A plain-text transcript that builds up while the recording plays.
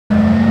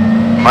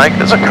Mike,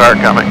 there's a car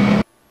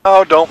coming.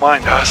 Oh, don't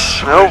mind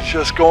us. Nope. We're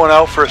just going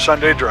out for a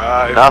Sunday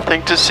drive.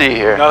 Nothing to see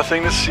here.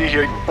 Nothing to see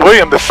here.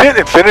 William, the fit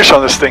and finish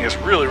on this thing is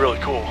really, really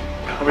cool.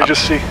 Let me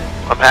just see.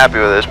 I'm happy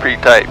with it. It's pretty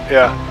tight.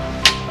 Yeah.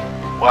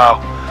 Wow.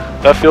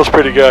 That feels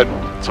pretty good.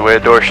 It's the way a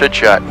door should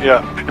shut.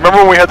 Yeah. Remember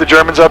when we had the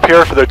Germans up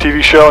here for their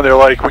TV show and they're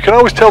like, we can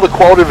always tell the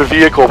quality of a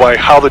vehicle by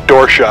how the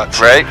door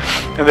shuts. Right?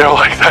 And they're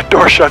like, that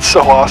door shuts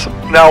so awesome.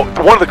 Now,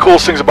 one of the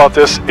coolest things about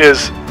this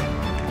is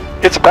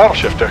it's a paddle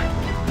shifter.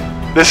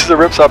 This is a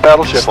Ripsaw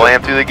paddle shifter.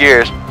 Slam through the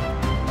gears.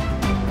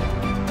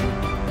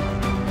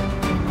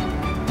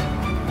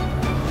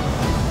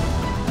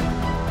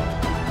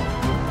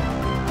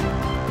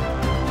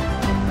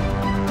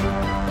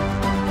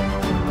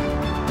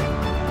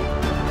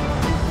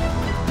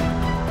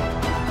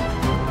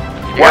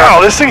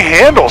 Wow, this thing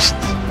handles.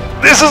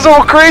 This is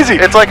so crazy.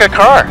 It's like a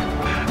car.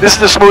 This is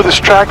the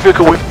smoothest track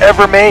vehicle we've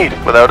ever made.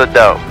 Without a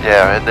doubt.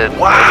 Yeah, and then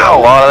wow.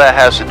 A lot of that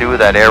has to do with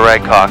that air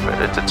ride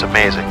cockpit. It's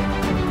amazing.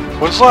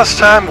 When's the last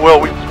time, well,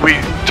 we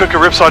took a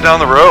Ripsaw down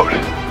the road?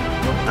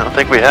 I don't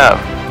think we have.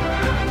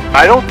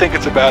 I don't think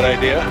it's a bad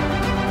idea.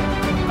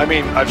 I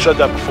mean, I've said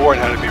that before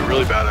and had it be a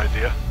really bad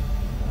idea.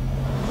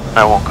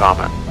 I won't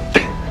comment.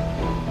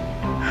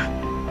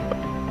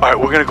 Alright,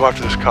 we're going to go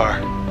after this car.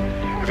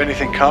 If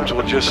anything comes,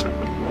 we'll just...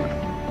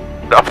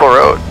 Up the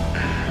road.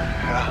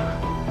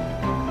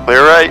 Yeah.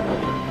 Clear right.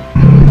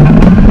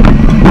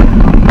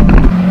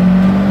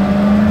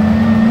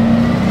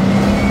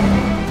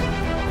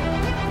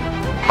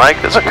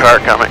 Mike, there's a car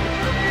coming.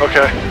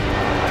 Okay.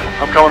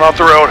 I'm coming off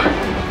the road.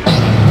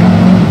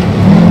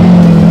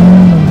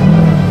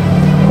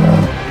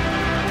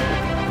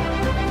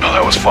 Oh,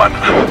 that was fun.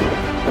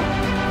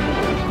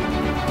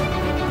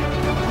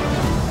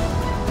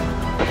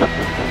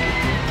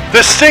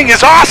 This thing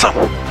is awesome!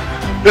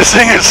 This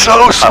thing is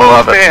so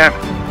smooth, man.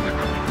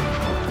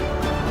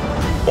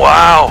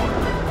 Wow.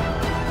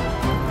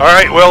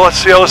 Alright, well, let's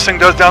see how this thing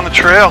does down the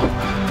trail.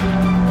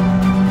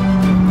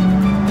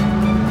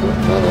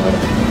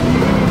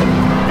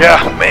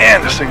 Yeah,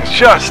 man, this thing is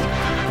just,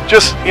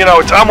 you know,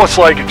 it's almost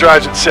like it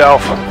drives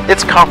itself.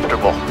 It's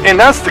comfortable. And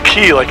that's the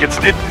key, like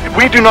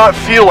we do not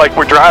feel like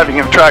we're driving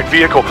in a track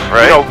vehicle.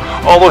 Right. You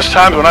know, all those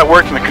times when I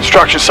worked in the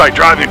construction site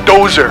driving a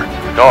dozer.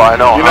 Oh, I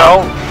know. You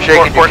know,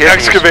 Shaking or an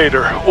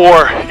excavator,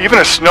 or even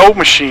a snow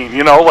machine,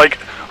 you know, like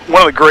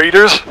one of the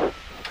graders.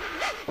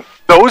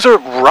 Those are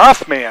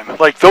rough, man.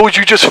 Like those,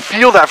 you just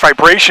feel that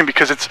vibration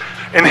because it's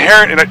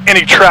inherent in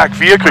any track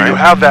vehicle. Right. You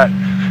have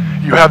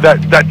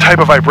that type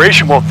of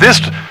vibration. Well,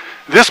 this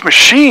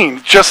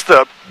machine, just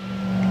the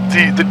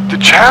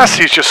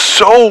chassis is just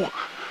so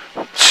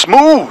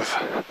smooth,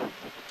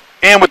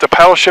 and with the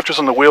paddle shifters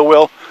on the wheel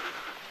well,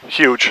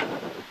 huge.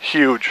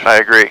 I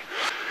agree.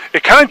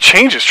 It kind of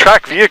changes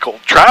track vehicle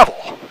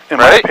travel, in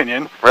my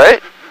opinion.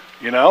 Right.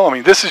 You know, I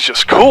mean, this is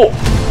just cool.